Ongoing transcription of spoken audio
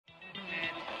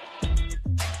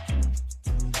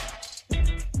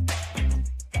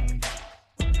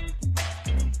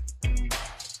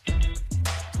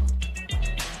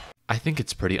I think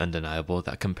it's pretty undeniable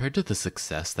that compared to the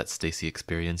success that StayC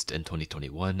experienced in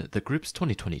 2021, the group's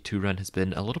 2022 run has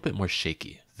been a little bit more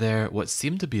shaky. What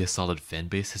seemed to be a solid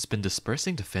fanbase has been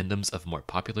dispersing to fandoms of more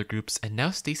popular groups, and now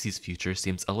StayC's future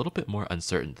seems a little bit more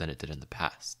uncertain than it did in the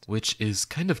past. Which is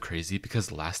kind of crazy because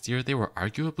last year they were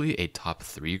arguably a top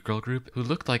 3 girl group who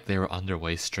looked like they were on their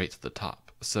way straight to the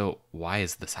top. So why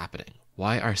is this happening?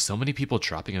 Why are so many people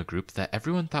dropping a group that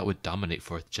everyone thought would dominate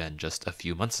 4th gen just a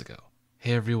few months ago?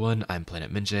 Hey everyone, I'm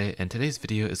Planet Minjae, and today's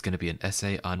video is going to be an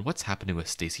essay on what's happening with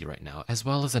StayC right now, as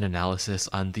well as an analysis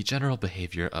on the general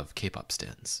behavior of K-pop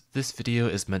stans. This video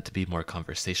is meant to be more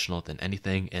conversational than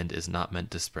anything, and is not meant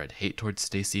to spread hate towards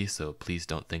StayC, so please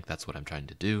don't think that's what I'm trying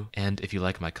to do. And if you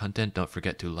like my content, don't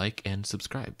forget to like and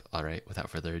subscribe. Alright,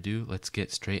 without further ado, let's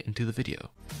get straight into the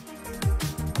video.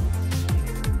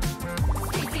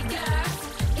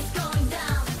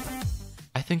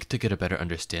 I think to get a better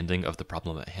understanding of the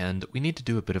problem at hand, we need to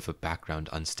do a bit of a background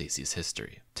on StayC's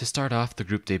history. To start off, the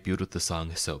group debuted with the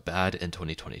song So Bad in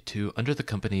 2022 under the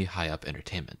company I-OP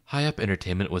Entertainment. I-OP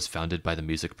Entertainment was founded by the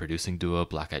music producing duo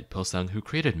Black-eyed Pilseung, who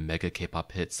created mega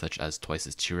K-pop hits such as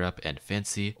Twice's Cheer Up and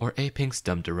Fancy, or A-Pink's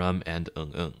Dum Durum and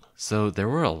Ung. So there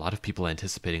were a lot of people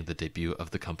anticipating the debut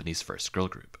of the company's first girl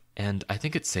group. And I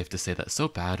think it's safe to say that So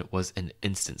Bad was an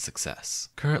instant success.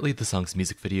 Currently, the song's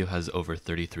music video has over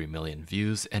 33 million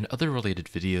views, and other related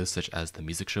videos such as the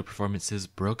music show performances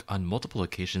broke on multiple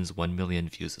occasions 1 million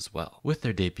views as well. With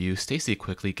their debut, StayC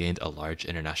quickly gained a large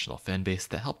international fanbase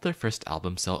that helped their first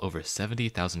album sell over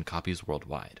 70,000 copies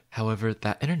worldwide. However,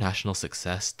 that international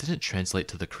success didn't translate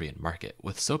to the Korean market,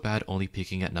 with So Bad only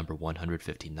peaking at number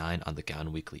 159 on the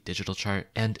GFRIEND Weekly digital chart,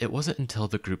 and it wasn't until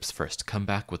the group's first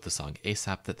comeback with the song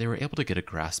ASAP that they were able to get a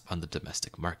grasp on the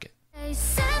domestic market.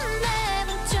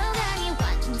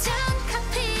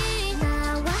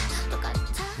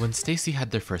 When StayC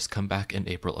had their first comeback in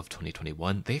April of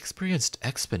 2021, they experienced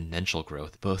exponential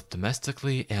growth both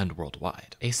domestically and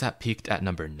worldwide. ASAP peaked at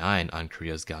number 9 on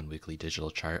Korea's GFRIEND Weekly digital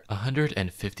chart,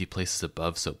 150 places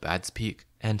above So Bad's peak,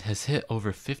 and has hit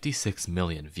over 56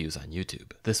 million views on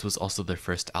YouTube. This was also their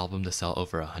first album to sell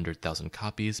over 100,000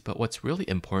 copies, but what's really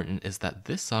important is that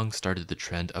this song started the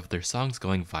trend of their songs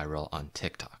going viral on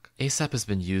TikTok. ASAP has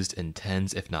been used in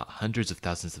tens if not hundreds of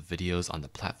thousands of videos on the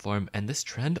platform, and this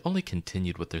trend only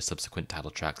continued with their subsequent title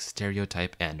tracks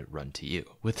Stereotype and Run to You,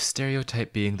 with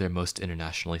Stereotype being their most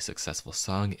internationally successful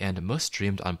song and most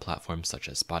streamed on platforms such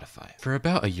as Spotify. For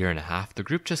about a year and a half, the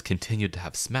group just continued to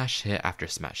have smash hit after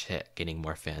smash hit, gaining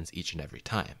more fans each and every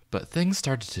time. But things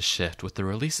started to shift with the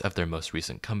release of their most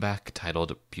recent comeback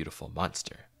titled Beautiful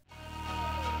Monster.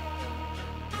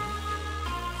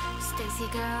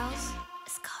 StayC girls.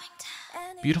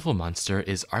 Beautiful Monster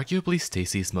is arguably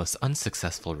StayC's most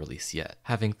unsuccessful release yet,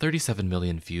 having 37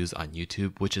 million views on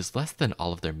YouTube, which is less than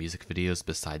all of their music videos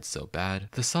besides So Bad.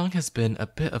 The song has been a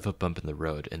bit of a bump in the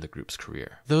road in the group's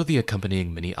career. Though the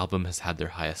accompanying mini-album has had their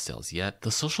highest sales yet, the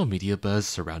social media buzz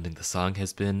surrounding the song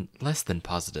has been less than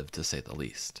positive to say the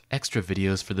least. Extra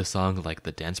videos for the song like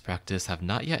the dance practice have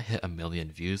not yet hit 1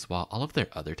 million views, while all of their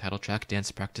other title track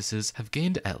dance practices have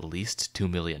gained at least 2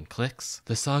 million clicks.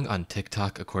 The song on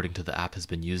TikTok, according to the app, has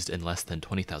been used in less than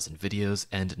 20,000 videos,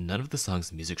 and none of the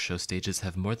song's music show stages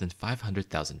have more than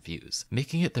 500,000 views,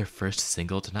 making it their first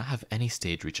single to not have any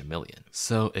stage reach 1 million.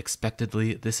 So,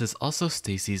 expectedly, this is also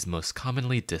StayC's most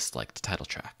commonly disliked title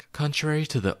track. Contrary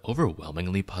to the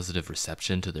overwhelmingly positive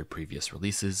reception to their previous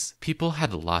releases, people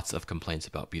had lots of complaints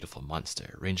about Beautiful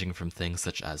Monster, ranging from things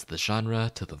such as the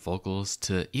genre, to the vocals,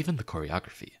 to even the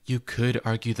choreography. You could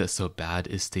argue that So Bad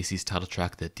is StayC's title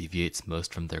track that deviates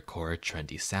most from their core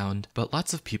trendy sound, but lots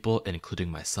of people,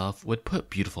 including myself, would put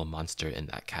Beautiful Monster in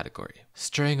that category.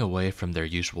 Straying away from their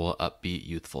usual upbeat,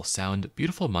 youthful sound,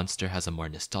 Beautiful Monster has a more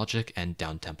nostalgic and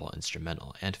down-tempo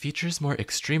instrumental, and features more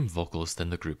extreme vocals than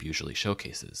the group usually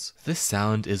showcases. This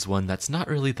sound is one that's not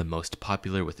really the most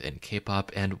popular within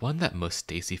K-pop, and one that most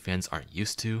StayC fans aren't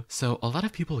used to, so a lot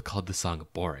of people called the song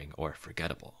boring or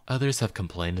forgettable. Others have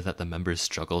complained that the members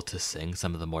struggle to sing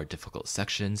some of the more difficult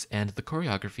sections, and the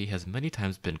choreography has many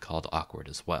times been called awkward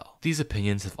as well. These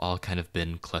opinions have all kind of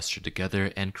been clustered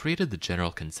together and created the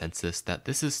general consensus that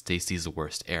this is StayC's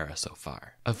worst era so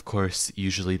far. Of course,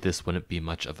 usually this wouldn't be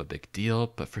much of a big deal,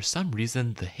 but for some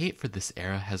reason, the hate for this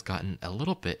era has gotten a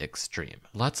little bit extreme.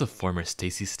 Lots of former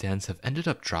StayC stans have ended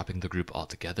up dropping the group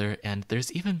altogether, and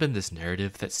there's even been this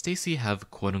narrative that StayC have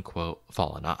quote-unquote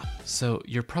fallen off. So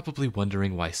you're probably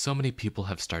wondering why so many people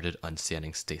have started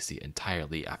unstanning StayC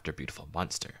entirely after Beautiful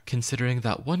Monster, considering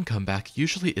that one comeback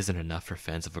usually isn't enough for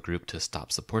fans of a group to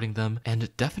stop supporting them, and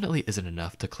it definitely isn't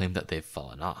enough to claim that they've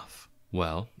fallen off.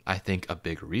 Well, I think a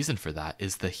big reason for that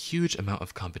is the huge amount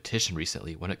of competition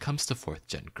recently when it comes to 4th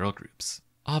gen girl groups.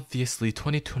 Obviously,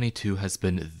 2022 has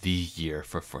been the year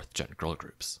for 4th gen girl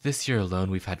groups. This year alone,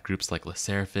 we've had groups like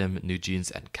LeSSERAFIM, newjeans,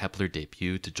 and Kepler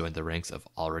debut to join the ranks of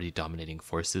already dominating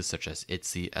forces such as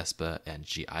ITZY, Aespa, and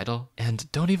I-dle.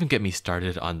 And don't even get me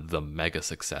started on the mega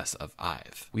success of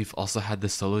I.V. We've also had the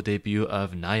solo debut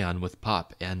of Nayeon with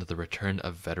Pop, and the return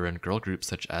of veteran girl groups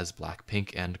such as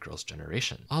Blackpink and Girls'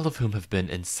 Generation, all of whom have been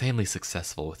insanely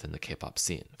successful within the K-pop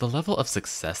scene. The level of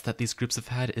success that these groups have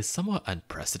had is somewhat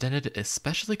unprecedented,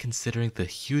 especially considering the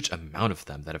huge amount of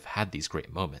them that have had these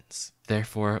great moments.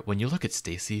 Therefore, when you look at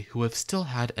StayC, who have still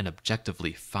had an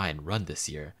objectively fine run this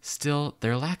year, still,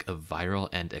 their lack of viral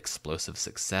and explosive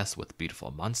success with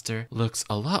Beautiful Monster looks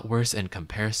a lot worse in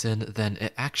comparison than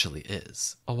it actually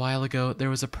is. A while ago, there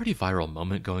was a pretty viral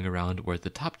moment going around where the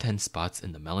top 10 spots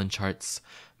in the Melon charts,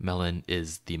 Melon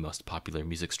is the most popular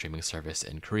music streaming service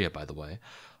in Korea by the way,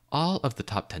 all of the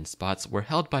top 10 spots were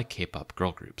held by K-pop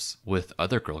girl groups, with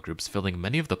other girl groups filling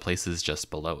many of the places just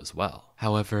below as well.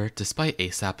 However, despite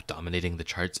ASAP dominating the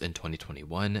charts in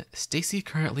 2021, StayC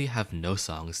currently have no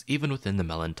songs even within the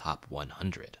Melon Top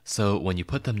 100. So when you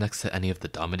put them next to any of the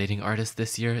dominating artists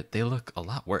this year, they look a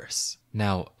lot worse.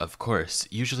 Now, of course,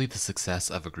 usually the success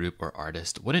of a group or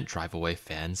artist wouldn't drive away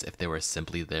fans if they were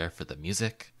simply there for the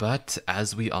music, but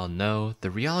as we all know, the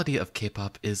reality of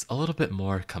K-pop is a little bit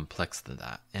more complex than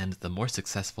that, and the more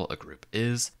successful a group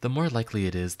is, the more likely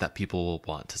it is that people will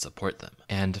want to support them.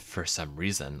 And for some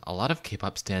reason, a lot of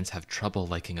K-pop stans have trouble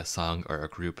liking a song or a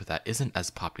group that isn't as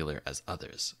popular as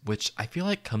others, which I feel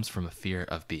like comes from a fear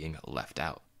of being left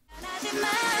out.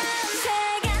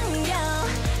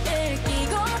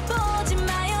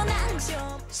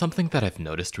 Something that I've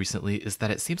noticed recently is that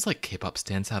it seems like K-pop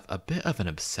stans have a bit of an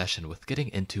obsession with getting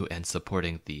into and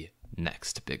supporting the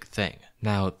next big thing.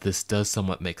 Now, this does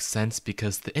somewhat make sense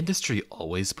because the industry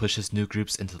always pushes new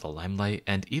groups into the limelight,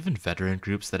 and even veteran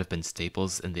groups that have been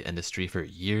staples in the industry for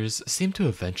years seem to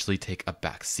eventually take a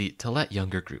back seat to let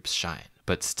younger groups shine.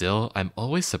 But still, I'm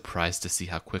always surprised to see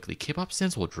how quickly K-pop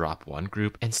stans will drop one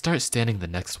group and start standing the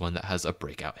next one that has a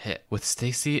breakout hit. With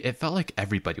StayC, it felt like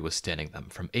everybody was standing them,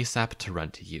 from ASAP to Run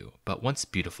to You, but once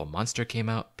Beautiful Monster came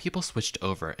out, people switched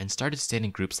over and started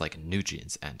standing groups like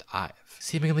newjeans and I.V,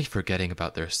 seemingly forgetting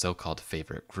about their so-called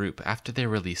favorite group after they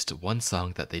released one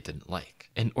song that they didn't like,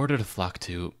 in order to flock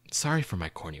to, sorry for my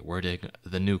corny wording,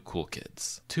 the new cool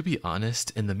kids. To be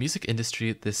honest, in the music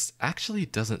industry, this actually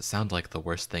doesn't sound like the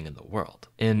worst thing in the world.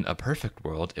 In a perfect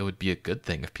world, it would be a good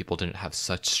thing if people didn't have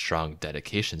such strong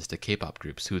dedications to K-pop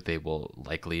groups who they will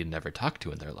likely never talk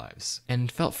to in their lives, and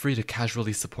felt free to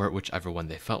casually support whichever one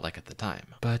they felt like at the time.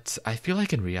 But I feel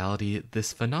like in reality,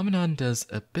 this phenomenon does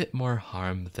a bit more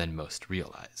harm than most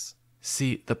realize.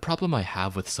 See, the problem I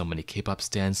have with so many K-pop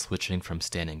stans switching from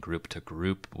standing group to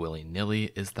group willy-nilly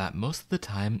is that most of the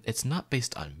time it's not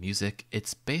based on music,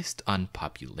 it's based on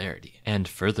popularity. And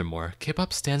furthermore,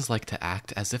 K-pop stans like to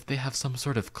act as if they have some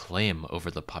sort of claim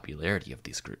over the popularity of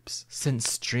these groups.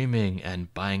 Since streaming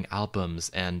and buying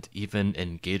albums and even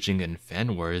engaging in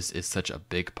fan wars is such a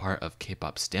big part of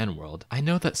K-pop stan world, I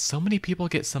know that so many people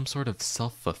get some sort of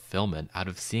self-fulfillment out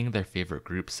of seeing their favorite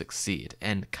group succeed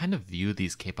and kind of view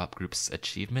these K-pop groups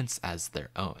achievements as their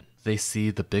own. They see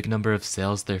the big number of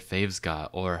sales their faves got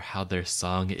or how their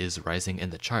song is rising in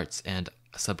the charts and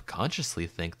subconsciously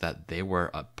think that they were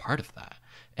a part of that.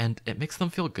 And it makes them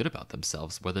feel good about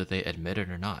themselves whether they admit it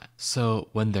or not. So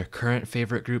when their current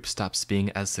favorite group stops being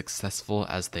as successful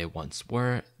as they once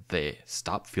were, they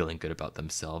stop feeling good about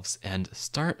themselves and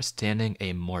start standing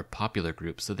a more popular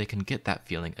group so they can get that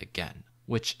feeling again,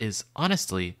 which is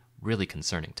honestly really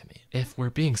concerning to me. If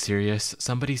we're being serious,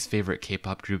 somebody's favorite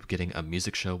K-pop group getting a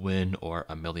music show win or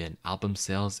a million album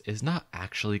sales is not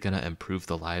actually gonna improve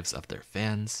the lives of their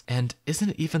fans, and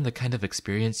isn't even the kind of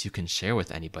experience you can share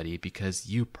with anybody because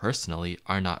you personally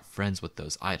are not friends with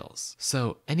those idols.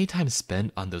 So any time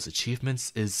spent on those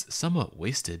achievements is somewhat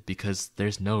wasted because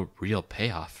there's no real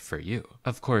payoff for you.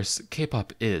 Of course,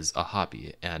 K-pop is a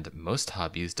hobby, and most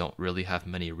hobbies don't really have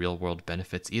many real-world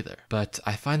benefits either. But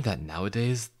I find that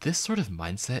nowadays, this sort of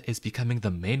mindset is becoming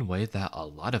the main way that a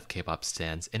lot of K-pop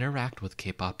stans interact with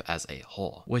K-pop as a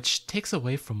whole, which takes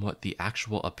away from what the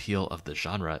actual appeal of the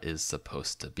genre is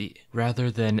supposed to be. Rather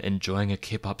than enjoying a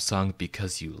K-pop song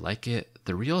because you like it,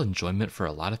 the real enjoyment for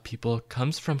a lot of people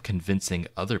comes from convincing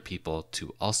other people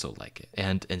to also like it.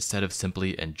 And instead of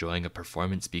simply enjoying a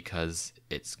performance because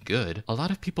it's good, a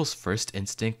lot of people's first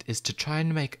instinct is to try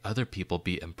and make other people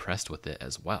be impressed with it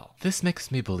as well. This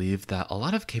makes me believe that a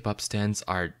lot of K-pop stans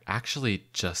are actually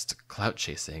just clout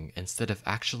chasing instead of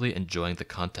actually enjoying the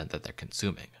content that they're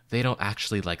consuming. They don't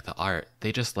actually like the art,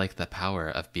 they just like the power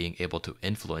of being able to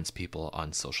influence people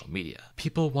on social media.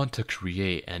 People want to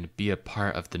create and be a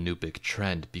part of the new big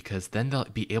trend because then they'll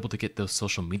be able to get those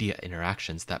social media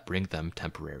interactions that bring them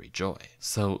temporary joy.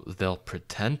 So they'll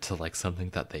pretend to like something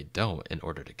that they don't in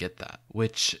order to get that,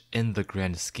 which in the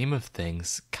grand scheme of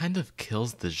things kind of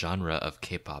kills the genre of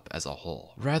K-pop as a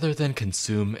whole. Rather than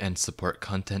consume and support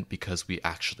content because we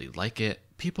actually like it,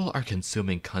 people are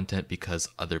consuming content because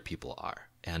other people are,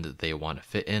 and they want to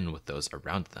fit in with those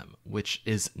around them, which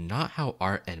is not how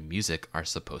art and music are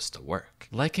supposed to work.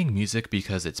 Liking music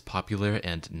because it's popular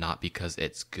and not because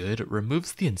it's good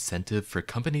removes the incentive for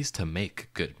companies to make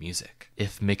good music.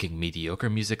 If making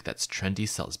mediocre music that's trendy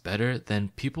sells better,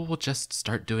 then people will just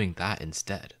start doing that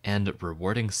instead. And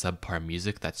rewarding subpar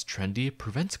music that's trendy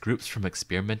prevents groups from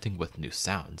experimenting with new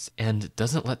sounds, and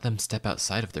doesn't let them step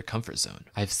outside of their comfort zone.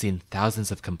 I've seen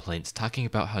thousands of complaints talking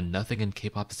about how nothing in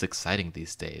K-pop is exciting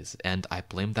these days, and I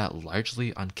blame that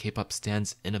largely on K-pop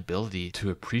stans' inability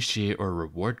to appreciate or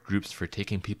reward groups for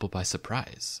taking people by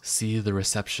surprise. See the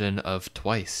reception of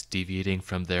Twice deviating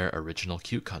from their original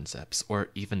cute concepts, or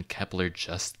even Kepler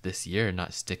just this year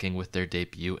not sticking with their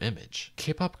debut image.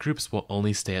 K-pop groups will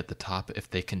only stay at the top if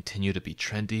they continue to be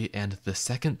trendy, and the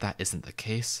second that isn't the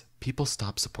case, people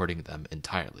stop supporting them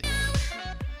entirely.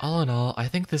 All in all, I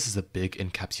think this is a big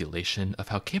encapsulation of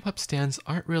how K-pop stans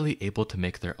aren't really able to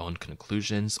make their own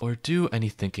conclusions or do any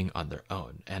thinking on their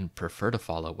own, and prefer to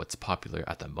follow what's popular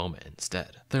at the moment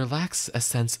instead. There lacks a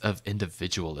sense of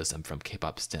individualism from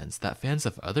K-pop stans that fans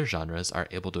of other genres are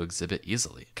able to exhibit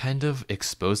easily, kind of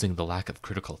exposing the lack of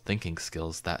critical thinking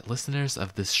skills that listeners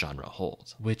of this genre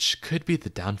hold, which could be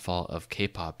the downfall of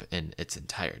K-pop in its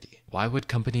entirety. Why would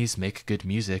companies make good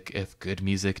music if good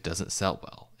music doesn't sell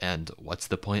well? And what's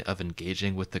the point of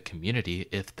engaging with the community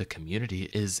if the community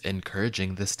is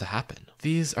encouraging this to happen?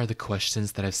 These are the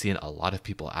questions that I've seen a lot of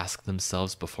people ask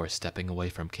themselves before stepping away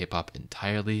from K-pop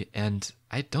entirely, and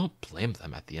I don't blame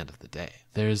them at the end of the day.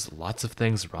 There's lots of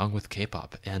things wrong with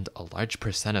K-pop, and a large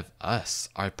percent of us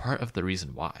are part of the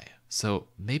reason why. So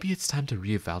maybe it's time to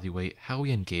reevaluate how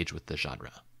we engage with the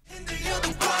genre.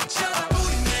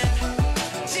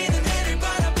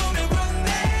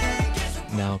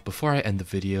 Now, before I end the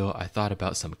video, I thought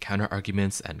about some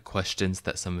counter-arguments and questions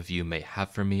that some of you may have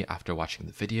for me after watching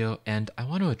the video, and I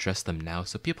want to address them now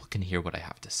so people can hear what I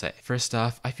have to say. First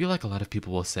off, I feel like a lot of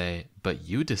people will say, but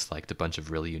you disliked a bunch of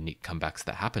really unique comebacks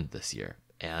that happened this year.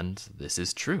 And this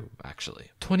is true, actually.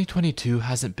 2022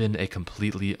 hasn't been a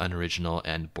completely unoriginal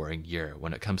and boring year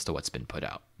when it comes to what's been put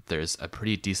out. There's a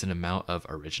pretty decent amount of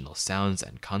original sounds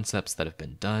and concepts that have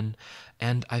been done,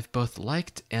 and I've both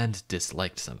liked and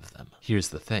disliked some of them. Here's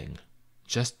the thing.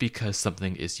 Just because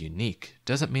something is unique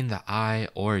doesn't mean that I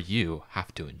or you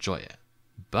have to enjoy it.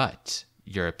 But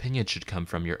your opinion should come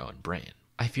from your own brain.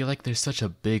 I feel like there's such a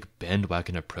big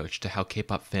bandwagon approach to how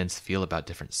K-pop fans feel about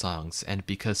different songs, and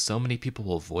because so many people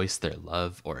will voice their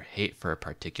love or hate for a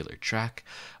particular track,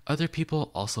 other people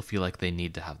also feel like they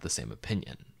need to have the same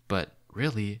opinion. But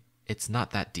really, it's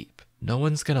not that deep. No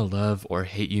one's gonna love or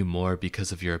hate you more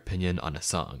because of your opinion on a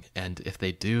song, and if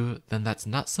they do, then that's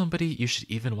not somebody you should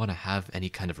even want to have any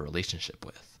kind of relationship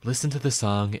with. Listen to the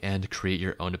song and create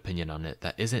your own opinion on it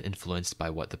that isn't influenced by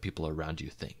what the people around you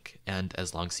think, and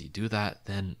as long as you do that,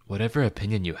 then whatever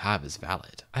opinion you have is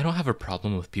valid. I don't have a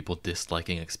problem with people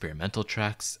disliking experimental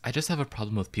tracks, I just have a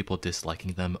problem with people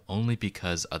disliking them only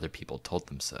because other people told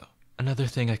them so. Another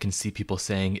thing I can see people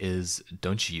saying is,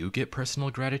 don't you get personal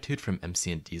gratitude from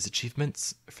MC&D's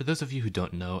achievements? For those of you who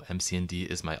don't know, MC&D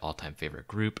is my all-time favorite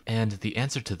group, and the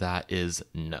answer to that is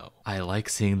no. I like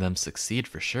seeing them succeed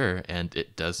for sure, and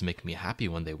it does make me happy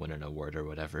when they win an award or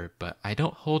whatever, but I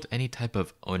don't hold any type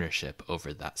of ownership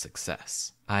over that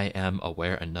success. I am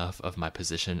aware enough of my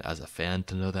position as a fan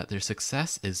to know that their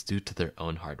success is due to their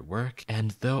own hard work,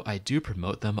 and though I do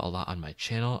promote them a lot on my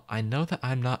channel, I know that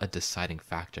I'm not a deciding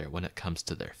factor when it comes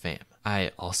to their fame.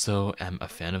 I also am a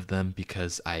fan of them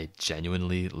because I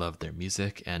genuinely love their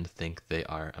music and think they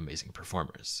are amazing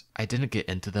performers. I didn't get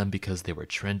into them because they were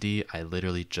trendy, I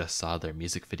literally just saw their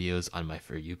music videos on my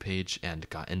For You page and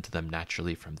got into them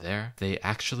naturally from there. They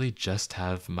actually just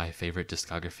have my favorite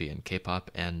discography in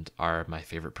K-pop and are my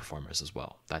favorite performers as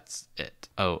well. That's it.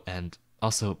 Oh, and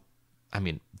also,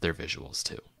 their visuals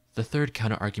too. The third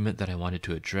counter-argument that I wanted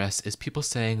to address is people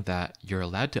saying that you're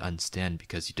allowed to unstan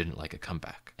because you didn't like a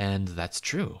comeback. And that's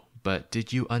true, but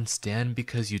did you unstan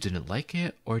because you didn't like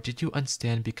it, or did you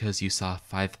unstan because you saw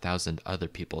 5,000 other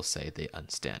people say they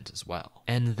unstand as well,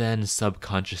 and then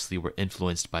subconsciously were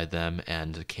influenced by them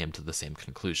and came to the same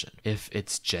conclusion? If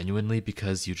it's genuinely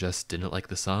because you just didn't like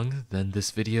the song, then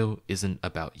this video isn't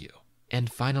about you.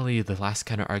 And finally, the last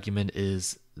counter argument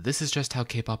is, this is just how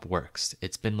K-pop works.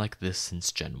 It's been like this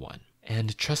since Gen 1.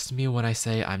 And trust me when I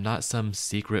say I'm not some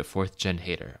secret 4th gen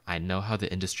hater. I know how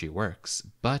the industry works,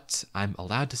 but I'm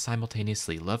allowed to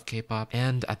simultaneously love K-pop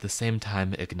and at the same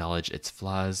time acknowledge its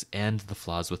flaws and the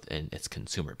flaws within its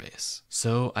consumer base.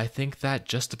 So I think that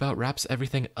just about wraps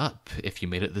everything up. If you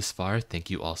made it this far, thank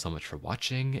you all so much for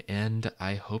watching, and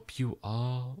I hope you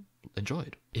all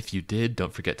enjoyed. If you did,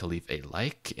 don't forget to leave a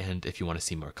like, and if you want to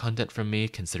see more content from me,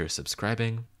 consider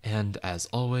subscribing. And as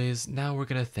always, now we're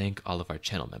going to thank all of our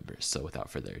channel members, so without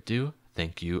further ado,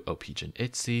 thank you Opijin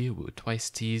Itzy, Woo Twice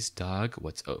Tees, Dog,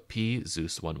 What's OP,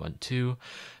 Zeus112,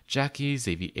 Jackie,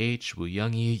 Xavier H, Woo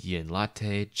Youngie, Yin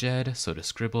Latte, Jed, Soda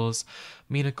Scribbles,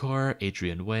 Minakor,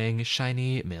 Adrian Wang,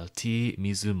 Shiny, Mel T,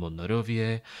 Mizu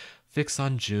Monorovie,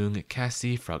 Vixxo Jung,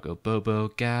 Cassie, Frago Bobo,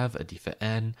 Gav, Adifa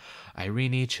N,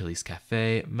 Irene, Chili's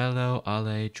Cafe, Mello,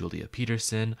 Ale, Julia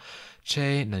Peterson,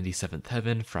 Che, 97th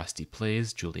Heaven, Frosty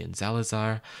Plays, Julian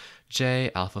Zalazar,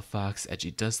 Jay, Alpha Fox,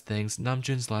 Edgy Does Things,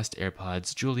 Namjoon's Lost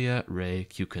AirPods, Julia, Ray,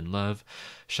 Kyukun Love,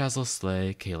 Shazzle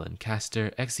Slay, Kaylin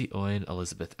Caster, I.O.I,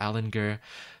 Elizabeth Allinger,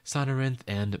 Sonorinth,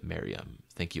 and Miriam.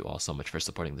 Thank you all so much for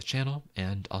supporting the channel,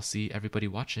 and I'll see everybody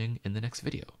watching in the next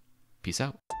video. Peace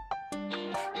out.